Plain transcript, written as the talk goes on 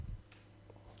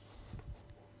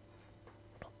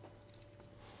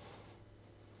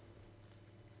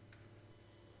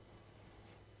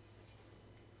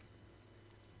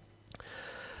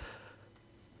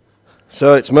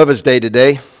So it's Mother's Day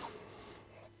today.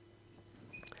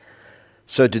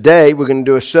 So today we're going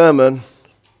to do a sermon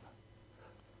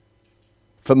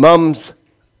for mums,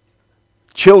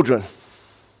 children.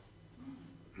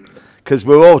 Because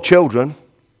we're all children.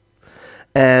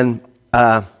 And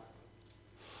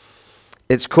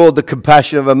it's called The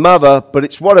Compassion of a Mother, but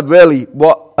it's what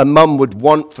a mum would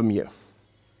want from you.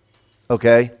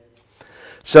 Okay?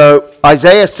 So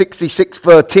Isaiah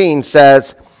 66:13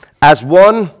 says, "As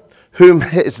one whom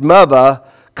his mother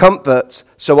comforts,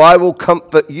 so I will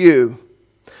comfort you.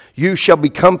 You shall be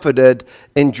comforted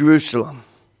in Jerusalem."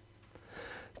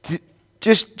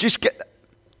 Just get.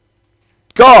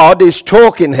 God is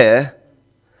talking here,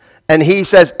 and he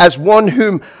says, "As one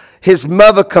whom his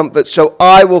mother comforts, so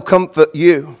I will comfort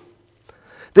you."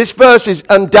 This verse is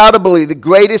undoubtedly the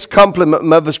greatest compliment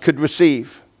mothers could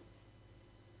receive.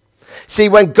 See,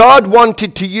 when God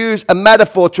wanted to use a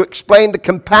metaphor to explain the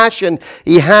compassion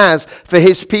he has for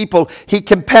his people, he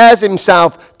compares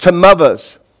himself to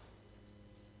mothers.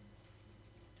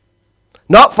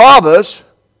 Not fathers,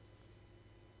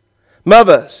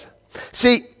 mothers.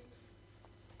 See,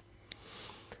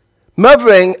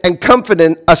 mothering and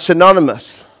comforting are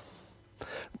synonymous.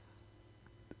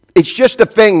 It's just a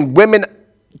thing women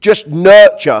just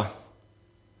nurture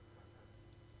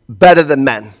better than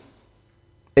men.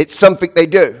 It's something they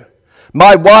do.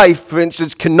 My wife, for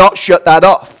instance, cannot shut that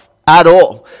off at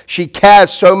all. She cares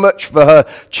so much for her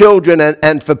children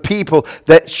and for people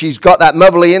that she's got that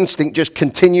motherly instinct just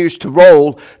continues to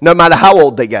roll no matter how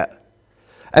old they get.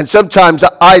 And sometimes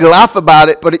I laugh about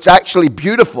it, but it's actually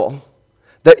beautiful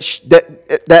that's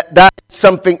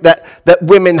something that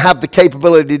women have the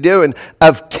capability of doing,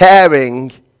 of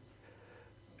caring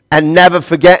and never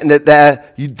forgetting that they're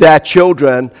their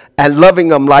children and loving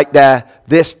them like they're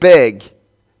this big,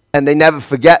 and they never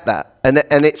forget that,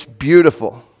 and it's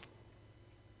beautiful.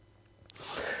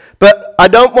 But I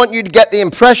don't want you to get the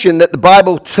impression that the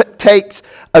Bible takes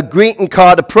a greeting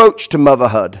card approach to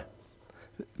motherhood,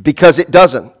 because it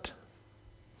doesn't.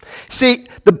 See,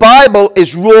 the Bible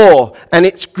is raw and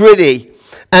it's gritty,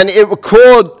 and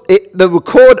the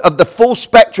record of the full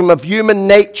spectrum of human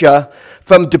nature,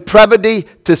 from depravity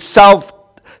to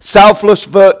selfless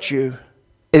virtue,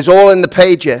 is all in the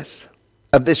pages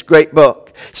of this great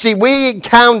book. See, we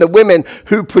encounter women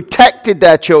who protected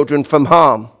their children from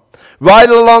harm, right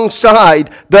alongside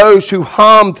those who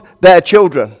harmed their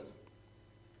children.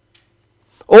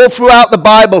 All throughout the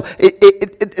Bible,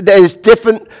 there's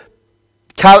different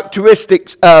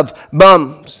characteristics of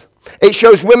mums. It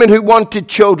shows women who wanted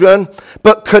children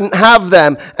but couldn't have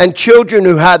them, and children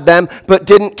who had them but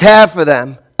didn't care for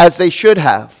them as they should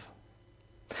have.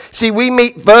 See, we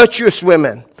meet virtuous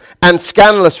women and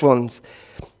scandalous ones.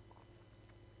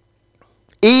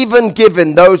 Even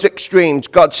given those extremes,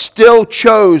 God still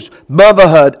chose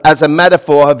motherhood as a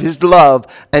metaphor of his love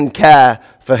and care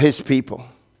for his people.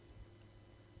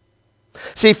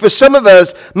 See, for some of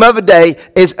us, Mother's Day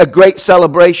is a great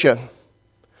celebration.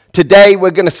 Today we're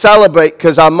going to celebrate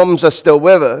because our mums are still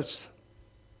with us.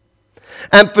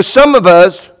 And for some of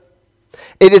us,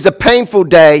 it is a painful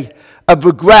day of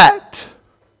regret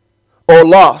or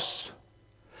loss,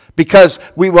 because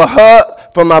we were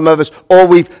hurt from our mothers, or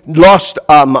we've lost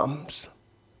our mums.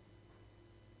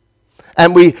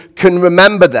 And we can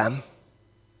remember them.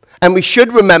 And we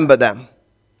should remember them.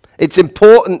 It's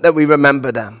important that we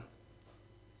remember them.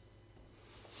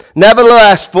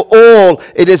 Nevertheless, for all,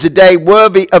 it is a day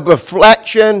worthy of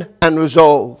reflection and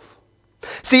resolve.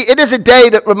 See, it is a day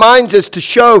that reminds us to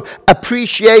show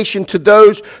appreciation to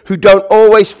those who don't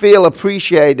always feel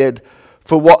appreciated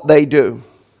for what they do.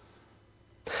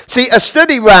 See, a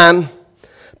study ran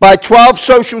by 12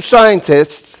 social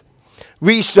scientists,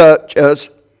 researchers,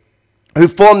 who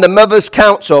formed the Mothers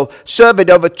Council, surveyed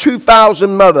over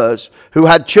 2,000 mothers who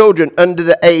had children under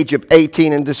the age of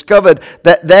 18, and discovered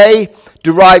that they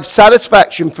derive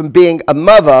satisfaction from being a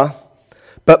mother,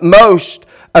 but most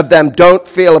of them don't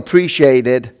feel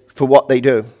appreciated for what they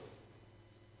do.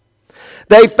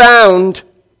 They found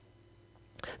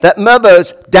that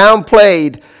mothers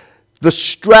downplayed the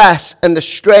stress and the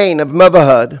strain of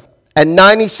motherhood, and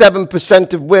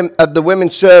 97% of the women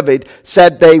surveyed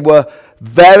said they were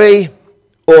very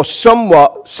or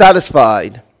somewhat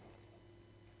satisfied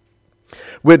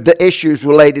with the issues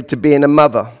related to being a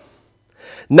mother.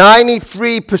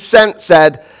 93%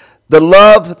 said the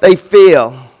love they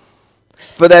feel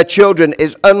for their children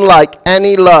is unlike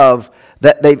any love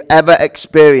that they've ever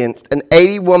experienced, and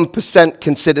 81%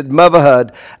 considered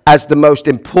motherhood as the most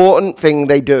important thing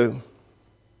they do.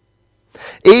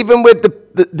 Even with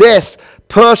this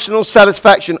personal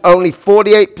satisfaction, only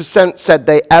 48% said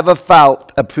they ever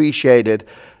felt appreciated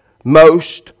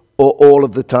most or all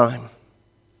of the time.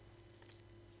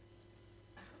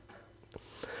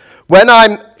 While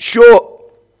I'm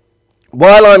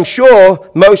sure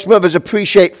most mothers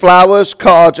appreciate flowers,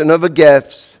 cards, and other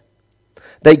gifts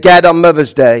they get on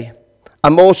Mother's Day,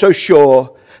 I'm also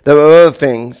sure there are other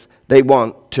things they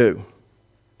want too.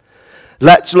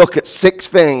 Let's look at 6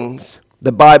 things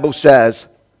the Bible says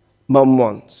Mum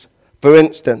wants. For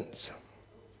instance,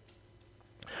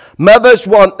 mothers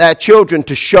want their children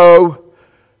to show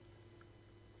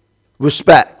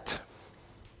respect.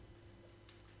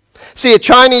 See, a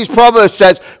Chinese proverb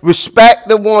says, respect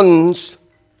the one's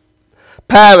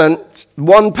parents.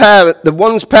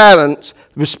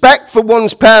 Respect for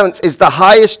one's parents is the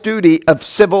highest duty of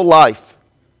civil life.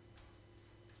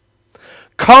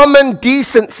 Common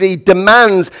decency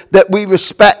demands that we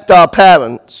respect our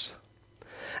parents.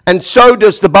 And so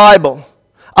does the Bible.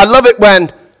 I love it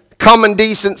when common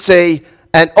decency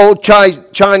and old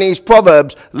Chinese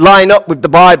proverbs line up with the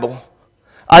Bible.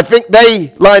 I think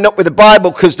they line up with the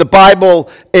Bible because the Bible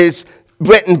is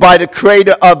written by the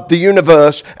creator of the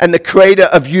universe and the creator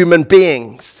of human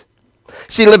beings.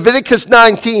 See, Leviticus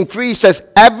 19:3 says,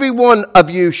 every one of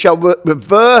you shall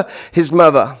revere his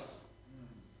mother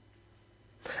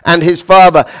and his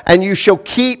father, and you shall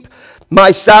keep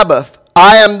my Sabbath.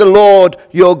 I am the Lord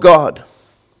your God.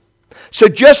 So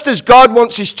just as God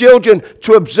wants his children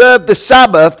to observe the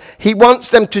Sabbath, he wants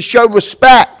them to show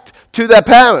respect to their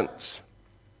parents.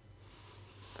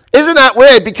 Isn't that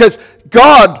weird? Because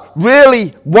God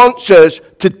really wants us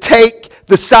to take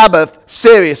the Sabbath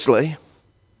seriously,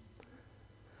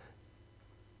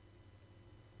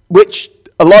 which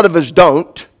a lot of us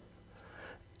don't.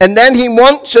 And then he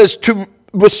wants us to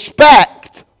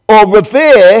respect, or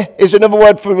revere is another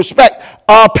word for respect,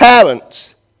 our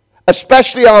parents,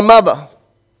 especially our mother.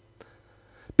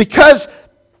 Because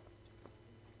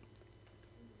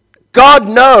God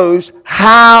knows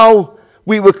how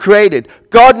we were created.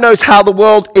 God knows how the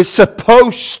world is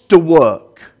supposed to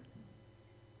work.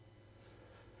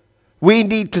 We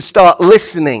need to start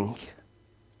listening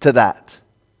to that.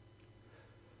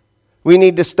 We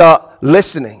need to start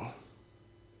listening.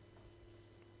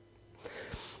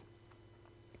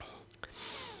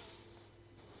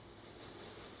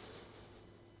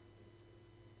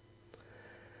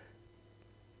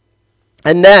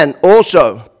 And then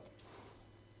also,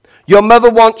 your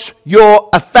mother wants your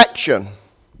affection.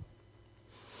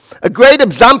 A great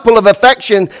example of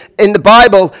affection in the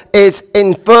Bible is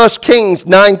in 1 Kings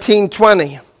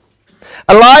 19:20.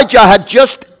 Elijah had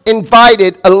just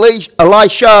invited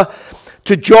Elisha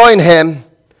to join him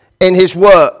in his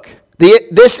work.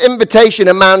 This invitation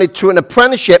amounted to an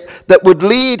apprenticeship that would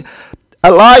lead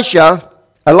Elisha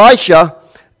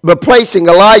replacing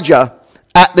Elijah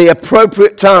at the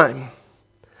appropriate time.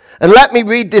 And let me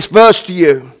read this verse to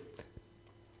you.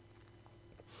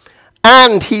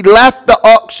 And he left the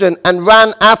oxen and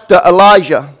ran after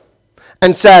Elijah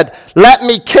and said, let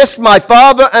me kiss my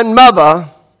father and mother,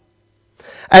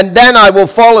 and then I will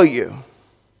follow you.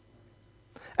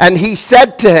 And he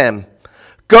said to him,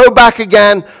 go back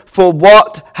again, for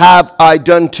what have I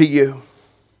done to you?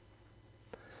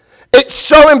 It's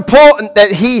so important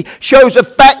that he shows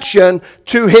affection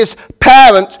to his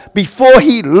parents before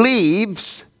he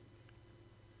leaves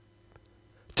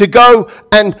to go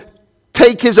and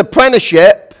take his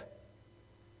apprenticeship,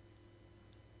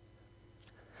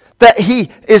 that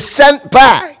he is sent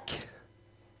back.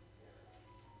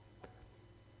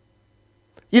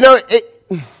 You know,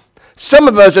 some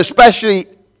of us, especially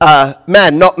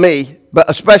men, not me, but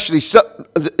especially,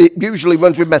 it usually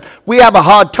runs with men, we have a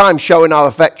hard time showing our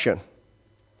affection.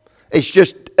 It's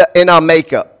just in our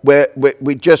makeup, where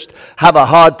we just have a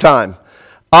hard time.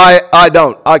 I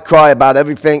don't. I cry about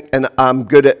everything, and I'm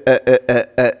good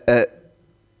at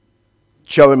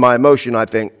showing my emotion, I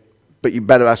think. But you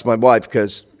better ask my wife,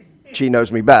 because she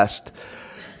knows me best.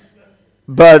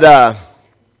 But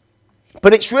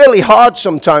it's really hard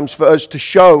sometimes for us to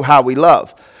show how we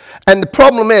love. And the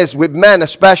problem is, with men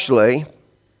especially,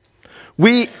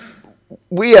 we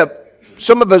are,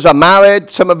 some of us are married,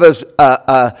 some of us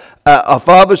are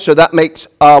fathers, so that makes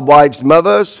our wives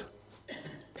mothers.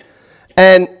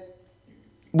 And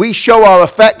we show our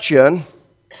affection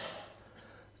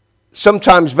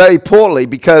sometimes very poorly,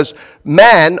 because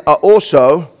men are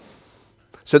also,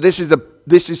 so this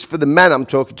is for the men I'm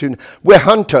talking to, we're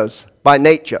hunters by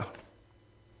nature.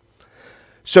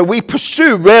 So we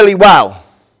pursue really well.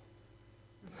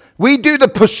 We do the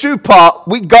pursue part,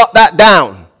 we got that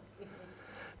down.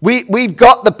 We've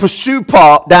got the pursue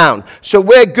part down. So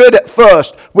we're good at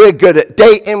first. We're good at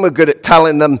dating. We're good at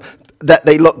telling them that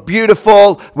they look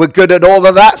beautiful. We're good at all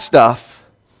of that stuff.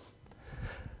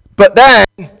 But then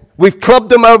we've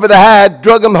clubbed them over the head,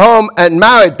 drug them home, and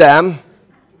married them.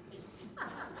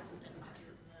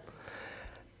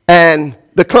 And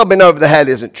the clubbing over the head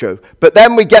isn't true. But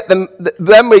then we get them.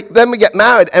 Then we get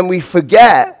married, and we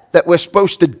forget that we're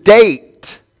supposed to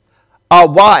date our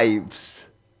wives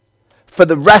for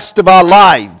the rest of our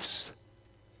lives,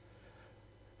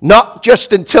 not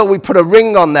just until we put a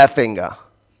ring on their finger.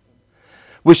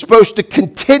 We're supposed to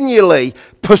continually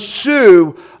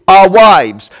pursue our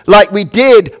wives like we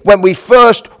did when we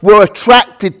first were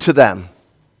attracted to them.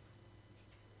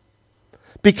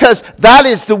 Because that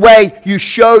is the way you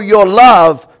show your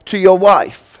love to your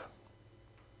wife.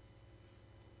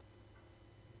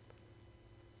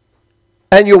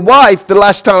 And your wife, the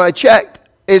last time I checked,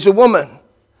 is a woman.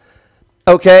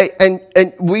 Okay? And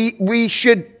we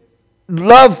should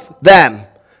love them.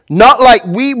 Not like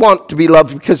we want to be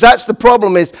loved, because that's the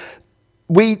problem is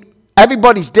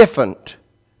everybody's different.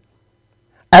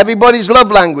 Everybody's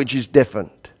love language is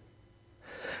different.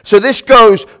 So this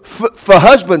goes for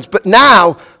husbands, but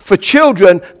now for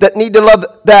children that need to love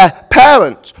their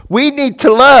parents. We need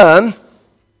to learn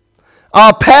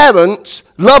our parents'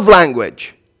 love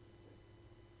language.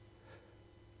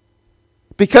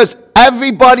 Because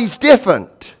everybody's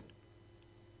different.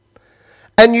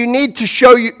 And you need to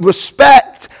show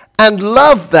respect and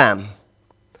love them.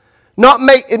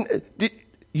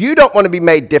 You don't want to be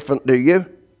made different, do you?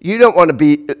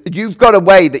 You've got a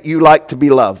way that you like to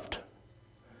be loved.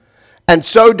 And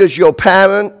so does your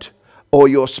parent or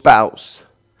your spouse.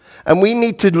 And we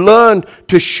need to learn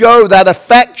to show that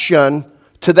affection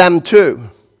to them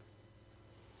too.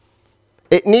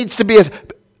 It needs to be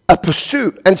a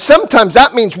pursuit. And sometimes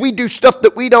that means we do stuff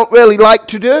that we don't really like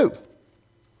to do.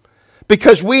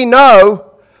 Because we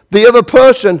know the other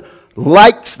person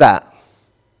likes that.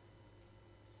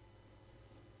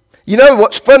 You know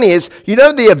what's funny is,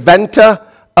 the inventor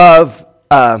of,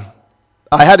 I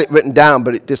had it written down,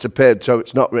 but it disappeared, so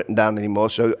it's not written down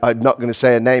anymore. So I'm not going to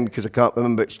say a name because I can't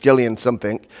remember. It's Gillian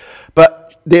something.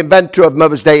 But the inventor of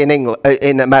Mother's Day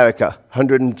in America,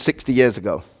 160 years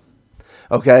ago.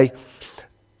 Okay?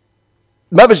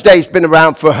 Mother's Day's been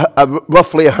around for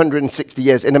roughly 160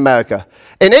 years in America.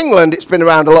 In England, it's been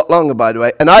around a lot longer, by the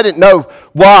way. And I didn't know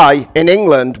why in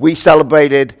England we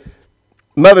celebrated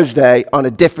Mother's Day on a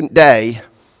different day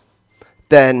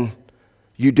than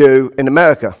you do in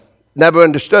America. Never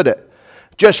understood it.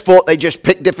 Just thought they just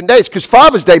picked different days. Because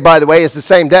Father's Day, by the way, is the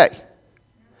same day.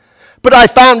 But I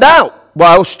found out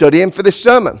while studying for this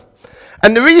sermon.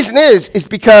 And the reason is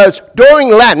because during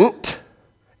Lent,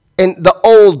 in the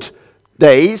old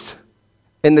days,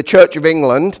 in the Church of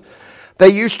England, they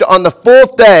used to, on the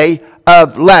fourth day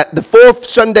of Lent, the fourth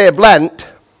Sunday of Lent,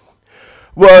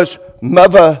 was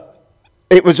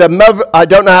it was a mother, I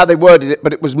don't know how they worded it,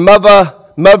 but it was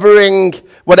mothering,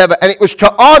 whatever, and it was to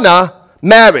honor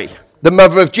Mary, the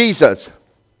mother of Jesus.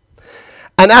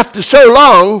 And after so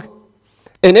long,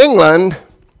 in England,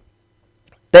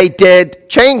 they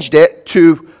changed it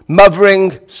to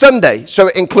Mothering Sunday, so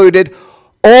it included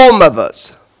all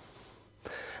mothers.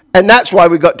 And that's why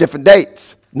we got different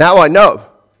dates. Now I know.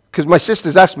 Because my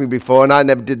sisters asked me before, and I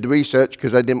never did the research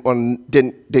because I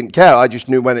didn't care. I just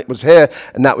knew when it was here,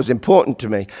 and that was important to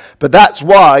me. But that's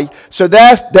why. So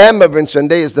their Mothering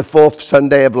Sunday is the fourth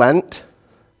Sunday of Lent.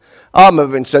 Our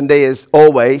Mothering Sunday is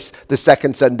always the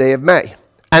second Sunday of May.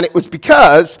 And it was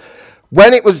because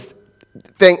when it was,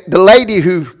 the lady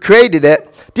who created it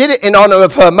did it in honor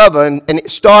of her mother, and it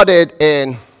started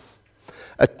in,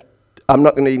 I'm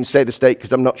not going to even say the state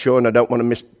because I'm not sure and I don't want to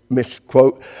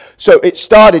misquote. So it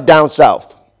started down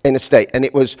south in a state, and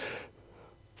it was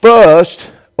first,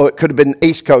 or it could have been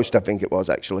East Coast, I think it was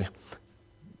actually.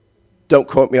 Don't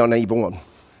quote me on either one.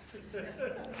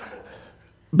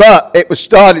 But it was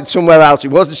started somewhere else.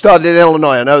 It wasn't started in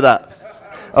Illinois, I know that.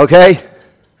 Okay?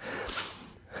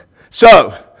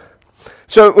 So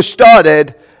it was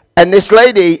started, and this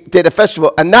lady did a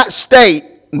festival, and that state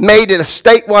made it a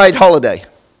statewide holiday.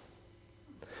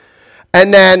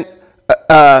 And then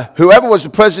whoever was the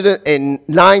president in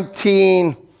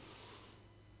 18,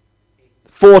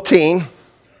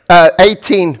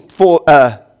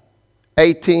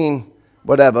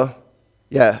 whatever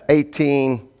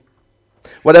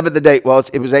the date was,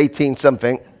 it was 18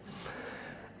 something.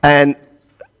 And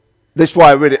this is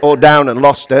why I wrote it all down and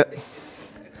lost it.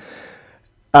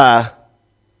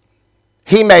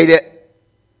 He made it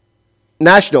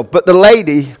national, but the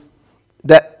lady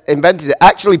that invented it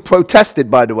actually protested,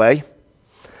 by the way,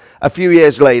 a few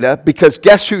years later, because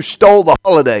guess who stole the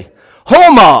holiday?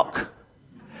 Hallmark.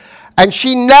 And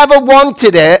she never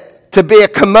wanted it to be a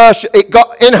commercial.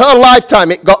 In her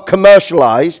lifetime, it got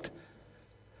commercialized.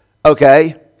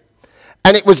 Okay?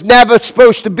 And it was never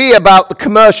supposed to be about the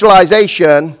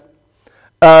commercialization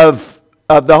of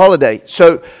the holiday.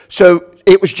 So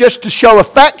it was just to show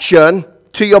affection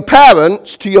to your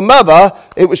parents, to your mother.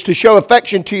 It was to show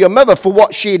affection to your mother for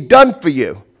what she had done for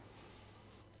you.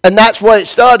 And that's where it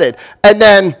started. And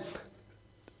then,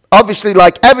 obviously,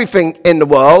 like everything in the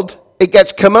world, it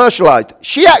gets commercialized.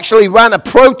 She actually ran a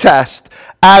protest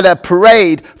at a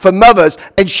parade for mothers,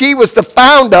 and she was the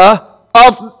founder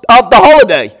of the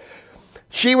holiday.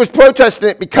 She was protesting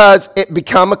it because it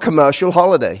became a commercial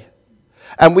holiday.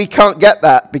 And we can't get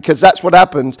that because that's what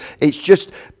happens. It just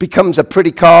becomes a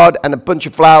pretty card and a bunch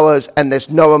of flowers, and there's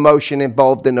no emotion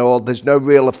involved in it all. There's no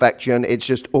real affection. It's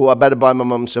just, oh, I better buy my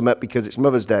mum something because it's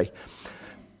Mother's Day.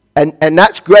 And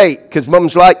that's great because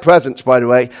mums like presents, by the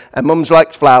way, and mums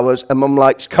likes flowers, and mum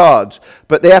likes cards.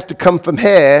 But they have to come from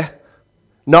here,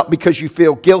 not because you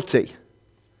feel guilty.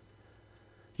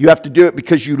 You have to do it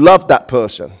because you love that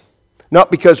person. Not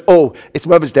because, oh, it's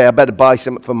Mother's Day, I better buy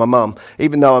something for my mum,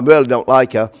 even though I really don't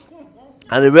like her,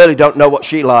 and I really don't know what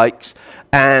she likes.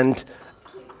 And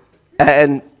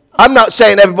I'm not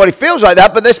saying everybody feels like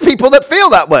that, but there's people that feel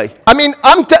that way. I mean,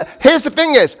 here's the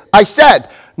thing is, I said,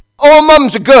 all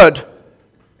mums are good.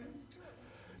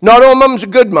 Not all mums are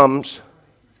good mums.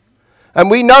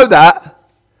 And we know that.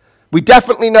 We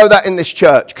definitely know that in this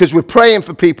church because we're praying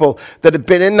for people that have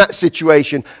been in that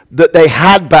situation that they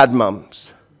had bad mums.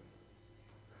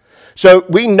 So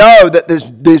we know that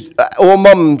there's all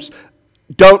mums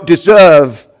don't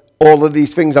deserve all of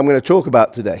these things I'm going to talk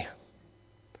about today.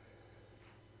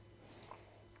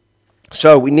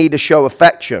 So we need to show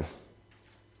affection.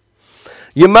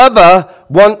 Your mother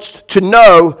wants to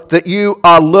know that you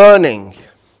are learning.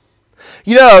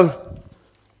 You know,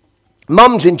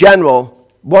 mums in general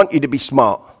want you to be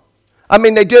smart. I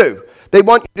mean, they do. They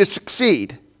want you to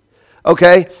succeed.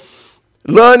 Okay?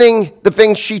 Learning the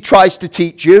things she tries to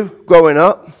teach you growing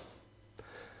up.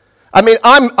 I mean,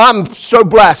 I'm so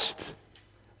blessed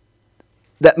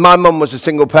that my mum was a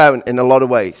single parent in a lot of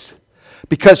ways.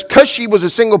 Because she was a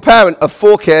single parent of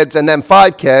 4 kids and then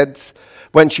 5 kids,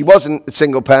 when she wasn't a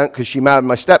single parent because she married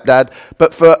my stepdad,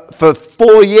 but for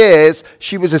 4 years,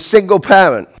 she was a single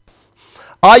parent.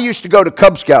 I used to go to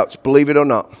Cub Scouts, believe it or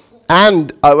not.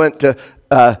 And I went to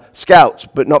Scouts,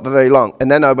 but not for very long. And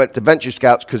then I went to Venture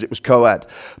Scouts because it was co-ed.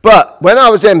 But when I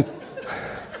was in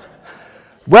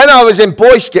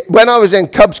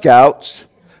Cub Scouts,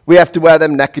 we have to wear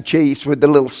them neckerchiefs with the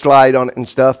little slide on it and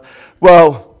stuff.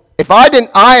 Well, if I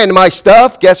didn't iron my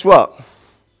stuff, guess what?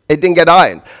 It didn't get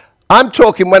ironed. I'm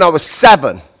talking when I was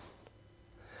 7.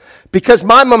 Because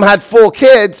my mum had 4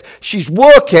 kids, she's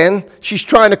working, she's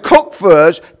trying to cook for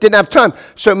us, didn't have time.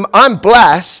 So I'm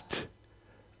blessed.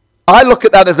 I look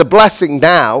at that as a blessing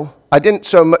now. I didn't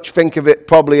so much think of it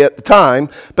probably at the time,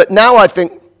 but now I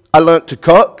think I learned to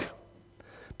cook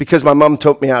because my mum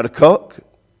taught me how to cook.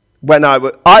 When I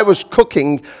was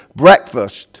cooking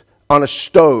breakfast on a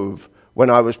stove when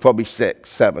I was probably 6,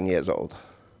 7 years old.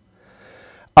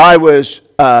 I was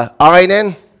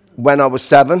ironing when I was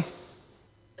 7.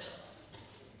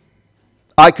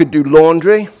 I could do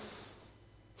laundry.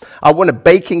 I won a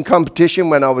baking competition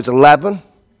when I was 11.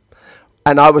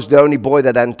 And I was the only boy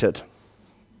that entered.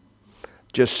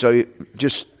 Just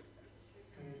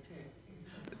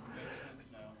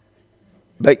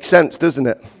makes sense, doesn't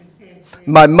it?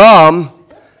 My mom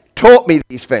taught me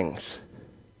these things.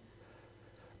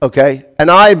 Okay?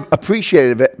 And I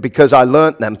appreciated it because I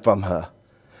learned them from her.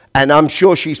 And I'm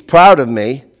sure she's proud of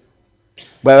me,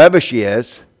 wherever she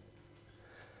is,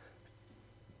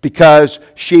 because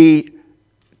she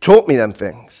taught me them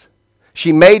things.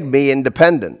 She made me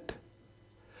independent.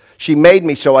 She made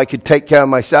me so I could take care of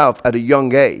myself at a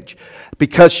young age.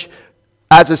 Because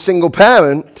as a single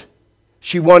parent,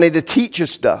 she wanted to teach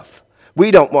us stuff.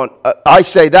 We don't want, I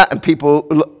say that and people,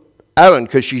 Erin,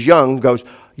 because she's young, goes,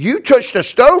 you touched a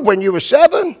stove when you were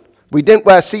 7? We didn't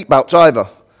wear seatbelts either.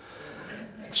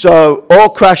 So,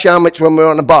 or crash helmets when we're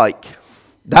on a bike.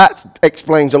 That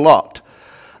explains a lot.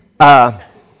 But,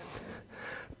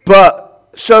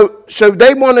 so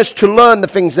they want us to learn the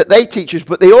things that they teach us,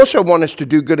 but they also want us to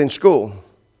do good in school.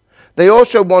 They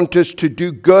also want us to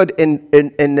do good in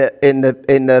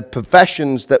the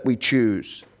professions that we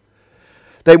choose.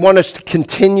 They want us to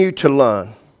continue to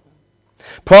learn.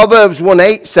 Proverbs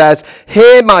 1:8 says,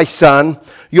 hear, my son,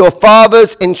 your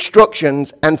father's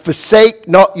instructions, and forsake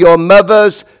not your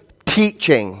mother's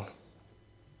teaching.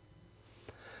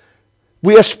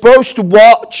 We are supposed to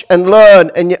watch and learn,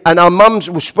 and our mums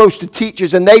were supposed to teach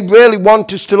us, and they really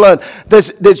want us to learn.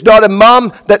 There's not a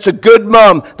mum that's a good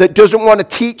mum that doesn't want to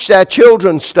teach their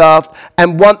children stuff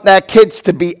and want their kids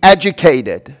to be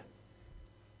educated.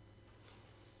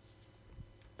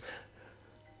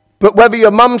 But whether your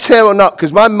mum's here or not,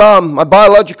 because my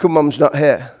biological mum's not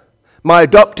here. My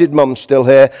adopted mum's still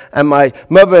here, and my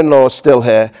mother-in-law's still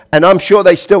here. And I'm sure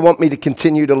they still want me to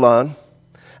continue to learn.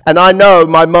 And I know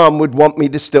my mum would want me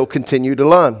to still continue to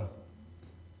learn.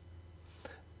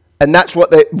 And that's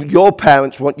what your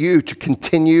parents want you to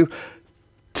continue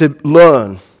to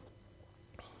learn.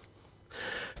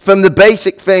 From the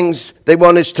basic things they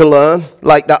want us to learn,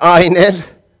 like the ironing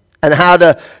and how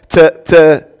to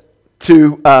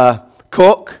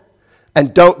cook,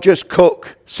 and don't just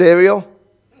cook cereal,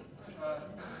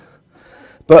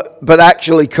 but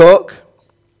actually cook,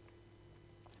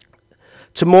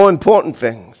 to more important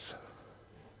things.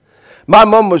 My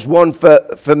mum was one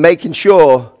for making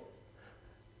sure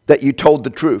that you told the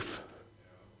truth.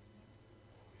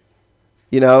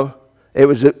 You know,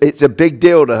 it's a big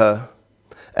deal to her.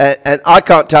 And I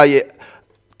can't tell you,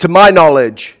 to my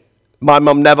knowledge, my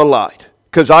mum never lied.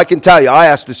 Because I can tell you, I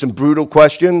asked her some brutal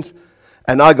questions,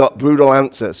 and I got brutal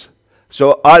answers.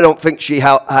 So I don't think she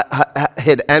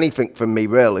hid anything from me,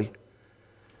 really.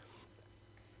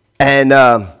 And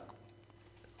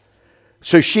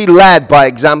so she led by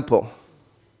example.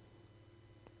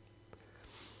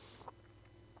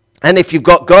 And if you've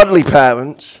got godly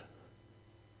parents,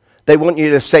 they want you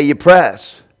to say your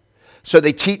prayers. So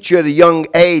they teach you at a young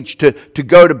age to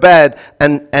go to bed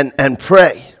and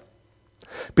pray.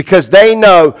 Because they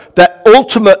know that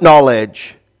ultimate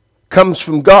knowledge comes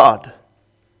from God.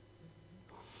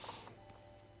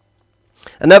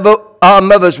 And our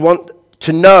mothers want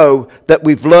to know that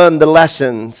we've learned the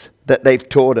lessons that they've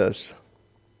taught us.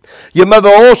 Your mother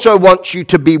also wants you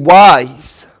to be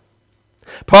wise.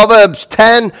 Proverbs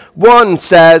 10:1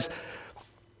 says,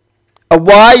 "A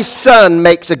wise son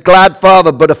makes a glad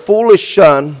father, but a foolish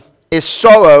son is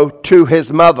sorrow to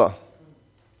his mother."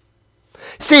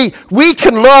 See, we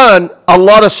can learn a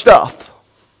lot of stuff,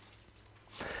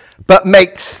 but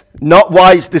makes not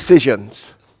wise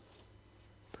decisions.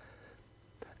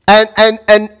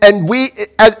 And we,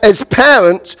 as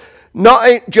parents,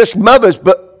 not just mothers,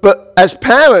 but as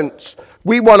parents,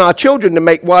 we want our children to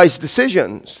make wise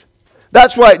decisions.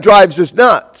 That's why it drives us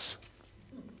nuts.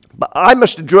 But I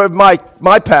must have drove my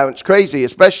parents crazy,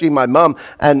 especially my mum,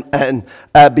 and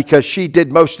because she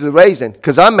did most of the raising,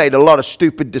 because I made a lot of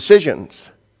stupid decisions.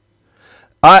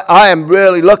 I am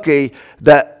really lucky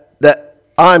that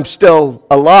I'm still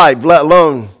alive, let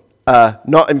alone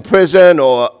not in prison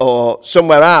or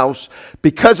somewhere else,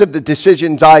 because of the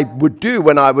decisions I would do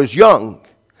when I was young.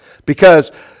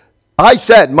 Because I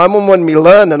said, my mum wanted me to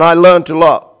learn, and I learned a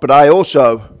lot, but I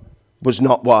also was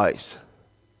not wise.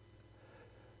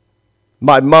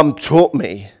 My mum taught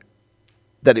me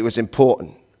that it was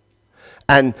important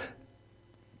and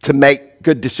to make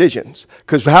good decisions.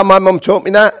 Because how my mum taught me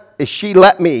that is she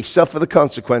let me suffer the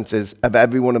consequences of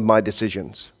every one of my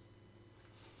decisions.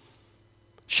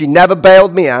 She never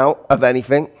bailed me out of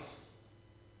anything.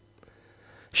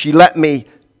 She let me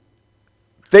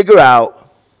figure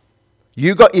out,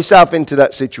 you got yourself into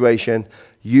that situation,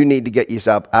 you need to get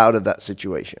yourself out of that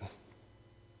situation.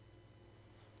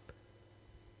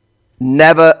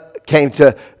 Never came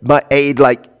to my aid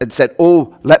and said,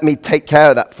 "Oh, let me take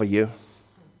care of that for you."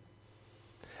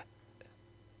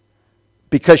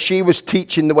 Because she was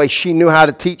teaching the way she knew how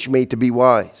to teach me to be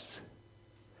wise.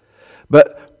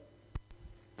 But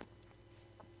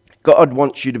God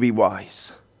wants you to be wise.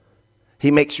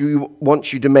 He wants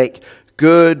you to make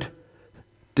good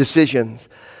decisions.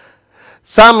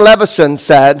 Sam Levinson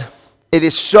said, "It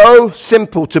is so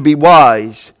simple to be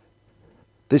wise.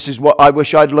 This is what I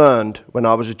wish I'd learned when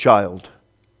I was a child.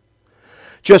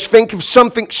 Just think of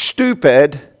something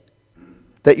stupid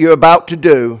that you're about to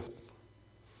do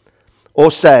or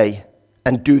say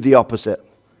and do the opposite."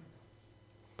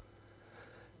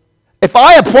 If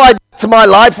I applied that to my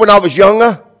life when I was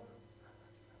younger,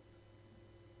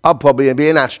 I'd probably be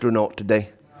an astronaut today.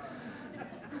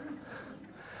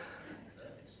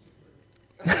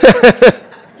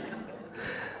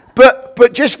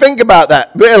 But just think about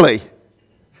that, really.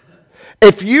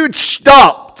 If you'd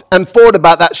stopped and thought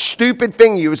about that stupid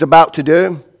thing you was about to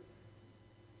do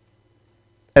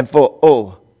and thought,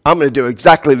 "Oh, I'm going to do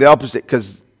exactly the opposite,"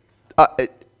 because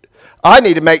I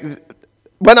need to make,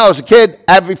 when I was a kid,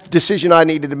 every decision I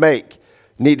needed to make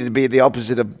needed to be the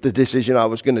opposite of the decision I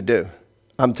was going to do.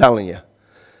 I'm telling you.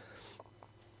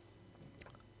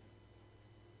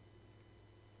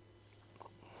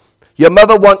 Your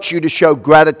mother wants you to show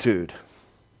gratitude.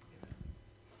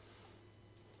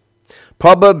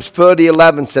 Proverbs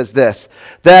 30:11 says this,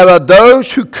 "There are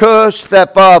those who curse their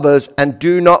fathers and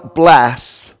do not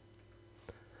bless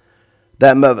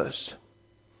their mothers."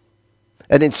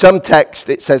 And in some texts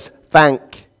it says,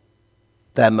 "Thank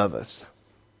their mothers.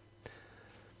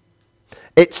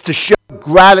 It's to show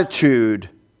gratitude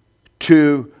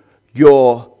to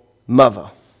your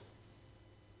mother.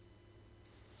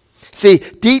 See,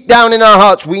 deep down in our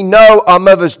hearts, we know our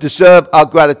mothers deserve our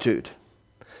gratitude.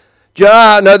 Do you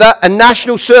know that? A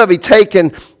national survey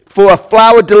taken for a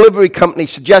flower delivery company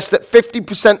suggests that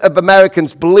 50% of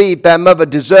Americans believe their mother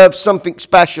deserves something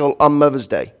special on Mother's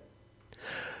Day.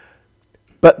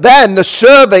 But then the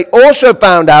survey also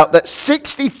found out that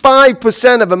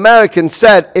 65% of Americans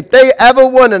said if they ever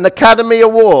won an Academy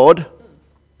Award,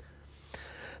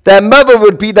 their mother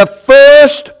would be the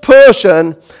first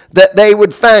person that they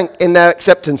would thank in their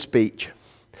acceptance speech.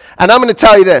 And I'm going to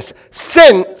tell you this,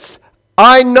 since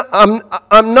I'm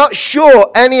not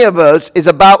sure any of us is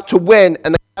about to win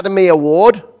an Academy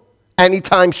Award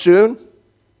anytime soon,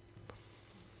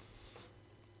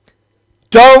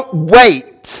 don't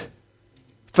wait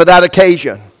for that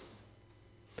occasion.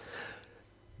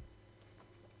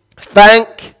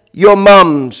 Thank your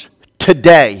mums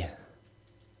today.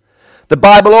 The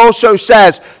Bible also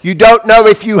says you don't know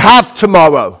if you have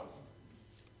tomorrow.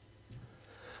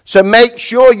 So make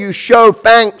sure you show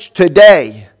thanks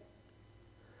today.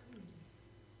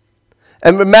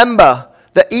 And remember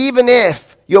that even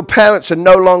if your parents are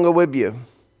no longer with you,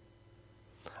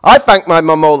 I thank my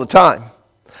mum all the time.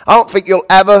 I don't think you'll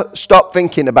ever stop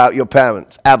thinking about your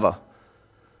parents, ever.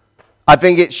 I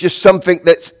think it's just something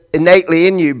that's innately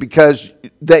in you because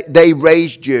they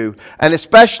raised you, and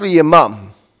especially your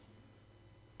mum.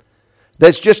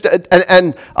 There's just,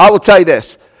 and I will tell you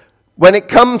this, when it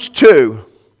comes to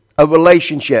a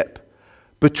relationship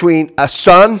between a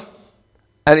son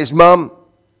and his mum,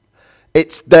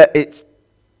 it's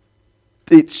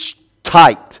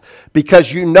tight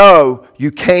because you know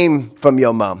you came from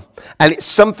your mum. And it's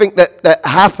something that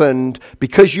happened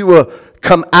because you were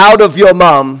come out of your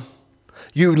mum.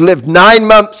 You lived 9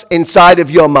 months inside of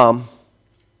your mum.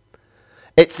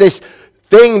 It's this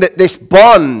thing, this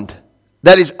bond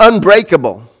that is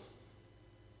unbreakable.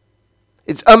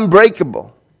 It's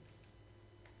unbreakable.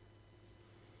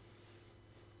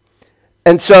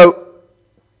 And so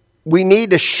we need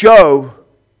to show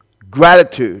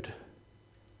gratitude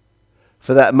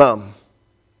for that mum.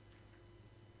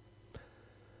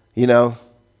 You know,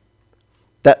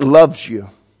 that loves you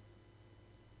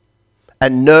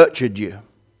and nurtured you.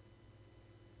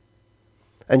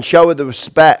 And show her the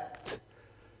respect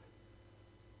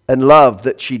and love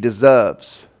that she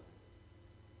deserves.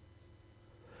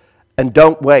 And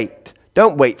don't wait.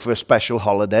 Don't wait for a special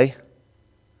holiday.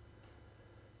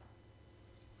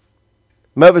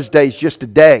 Mother's Day is just a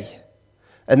day.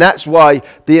 And that's why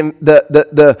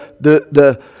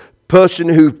the person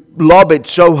who lobbied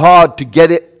so hard to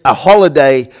get it a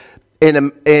holiday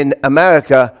in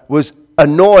America was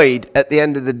annoyed at the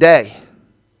end of the day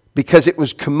because it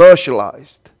was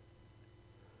commercialized.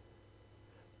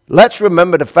 Let's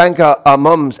remember to thank our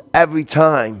mums every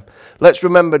time. Let's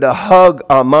remember to hug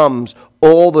our mums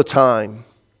all the time.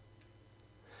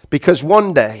 Because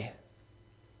one day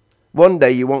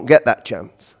you won't get that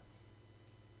chance.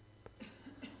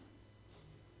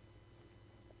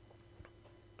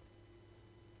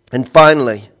 And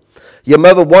finally, your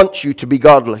mother wants you to be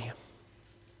godly.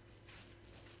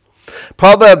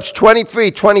 Proverbs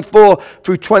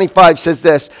 23:24-25 says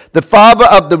this, "The father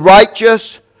of the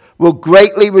righteous will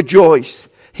greatly rejoice.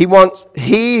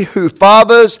 He who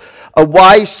fathers a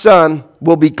wise son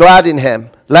will be glad in him.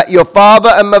 Let your father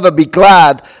and mother be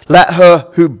glad. Let her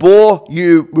who bore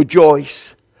you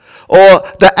rejoice." Or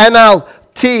the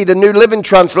NLT, the New Living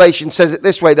Translation, says it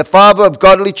this way, "The father of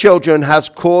godly children has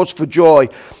cause for joy.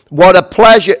 What a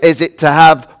pleasure is it to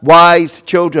have wise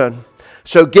children.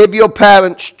 So give your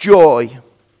parents joy.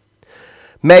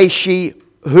 May she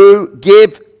who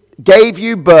gave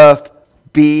you birth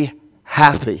be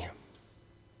happy."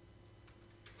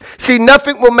 See,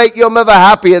 nothing will make your mother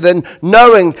happier than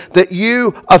knowing that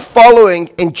you are following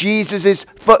in Jesus'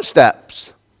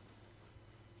 footsteps.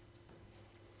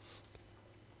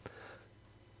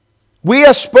 We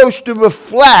are supposed to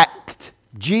reflect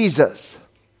Jesus.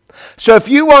 So if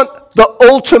you want the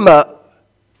ultimate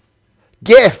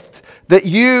gift that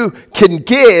you can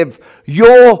give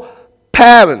your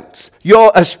parents,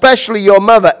 especially your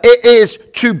mother, it is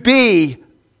to be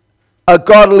a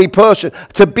godly person,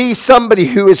 to be somebody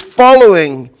who is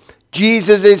following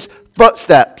Jesus'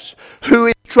 footsteps, who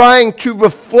is trying to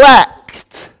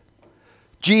reflect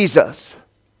Jesus.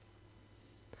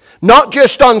 Not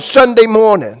just on Sunday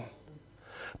morning,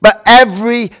 but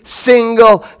every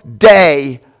single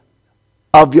day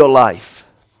of your life.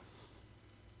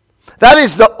 That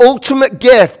is the ultimate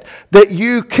gift that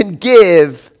you can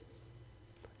give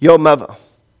your mother.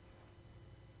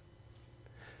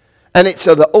 And it's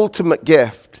the ultimate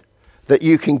gift that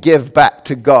you can give back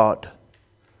to God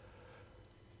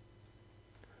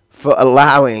for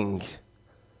allowing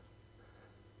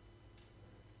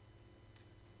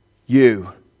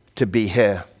you to be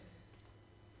here.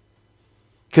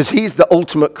 Because he's the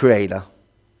ultimate creator.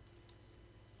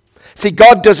 See,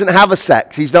 God doesn't have a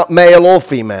sex. He's not male or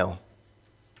female.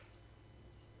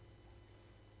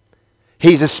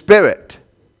 He's a spirit.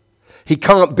 He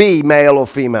can't be male or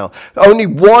female. Only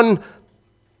one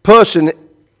person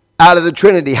out of the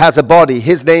Trinity has a body.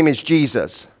 His name is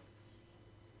Jesus.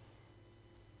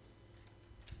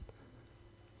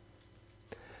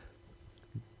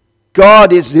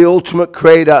 God is the ultimate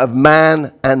creator of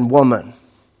man and woman.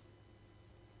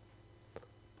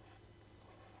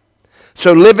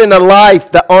 So living a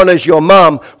life that honors your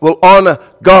mom will honor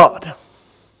God.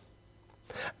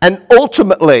 And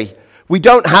ultimately, we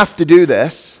don't have to do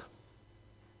this.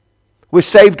 We're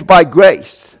saved by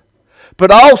grace. But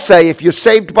I'll say, if you're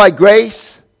saved by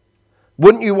grace,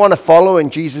 wouldn't you want to follow in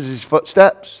Jesus'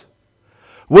 footsteps?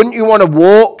 Wouldn't you want to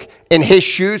walk in his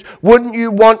shoes? Wouldn't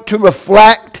you want to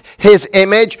reflect his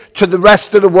image to the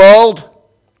rest of the world?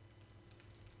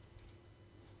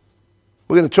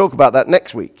 We're going to talk about that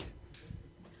next week.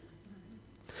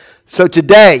 So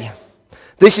today,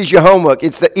 this is your homework.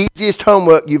 It's the easiest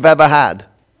homework you've ever had.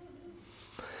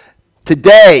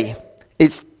 Today,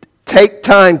 it's take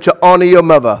time to honor your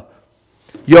mother,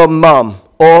 your mum,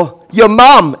 or your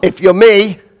mum, if you're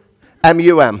me,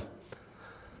 M-U-M.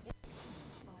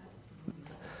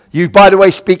 You, by the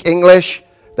way, speak English.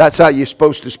 That's how you're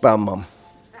supposed to spell mum.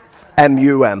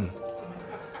 M-U-M.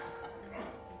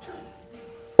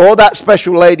 Or that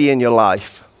special lady in your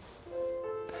life.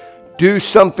 Do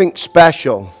something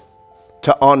special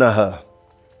to honor her.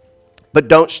 But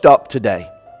don't stop today.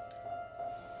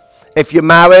 If you're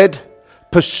married,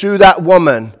 pursue that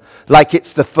woman like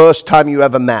it's the first time you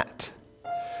ever met.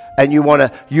 And you want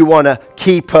to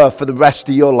keep her for the rest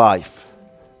of your life.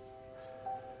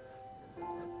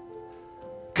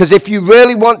 Because if you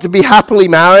really want to be happily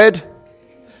married,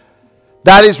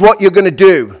 that is what you're going to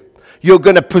do. You're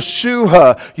going to pursue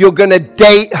her. You're going to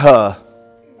date her.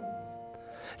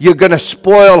 You're going to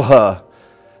spoil her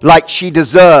like she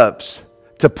deserves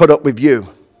to put up with you.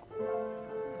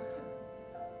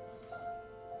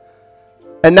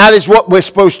 And that is what we're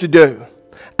supposed to do.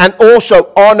 And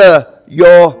also honor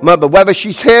your mother, whether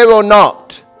she's here or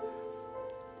not.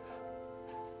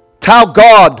 Tell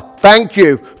God, thank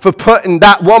you for putting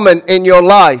that woman in your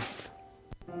life.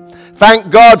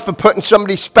 Thank God for putting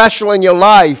somebody special in your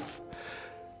life.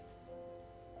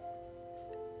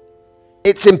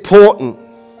 It's important.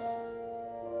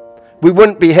 We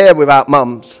wouldn't be here without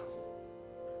mums.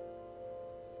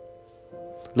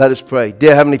 Let us pray.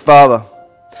 Dear Heavenly Father,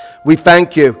 we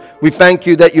thank you. We thank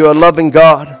you that you're a loving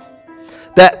God.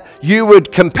 That you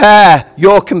would compare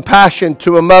your compassion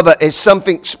to a mother is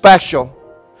something special.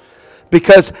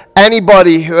 Because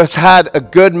anybody who has had a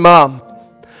good mom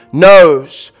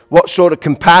knows what sort of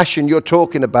compassion you're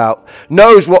talking about.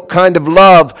 Knows what kind of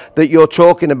love that you're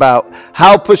talking about.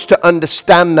 Help us to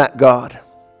understand that, God.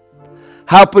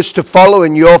 Help us to follow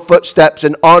in your footsteps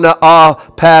and honor our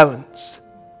parents.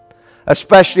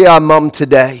 Especially our mom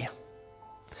today.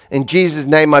 In Jesus'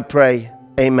 name I pray.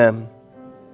 Amen.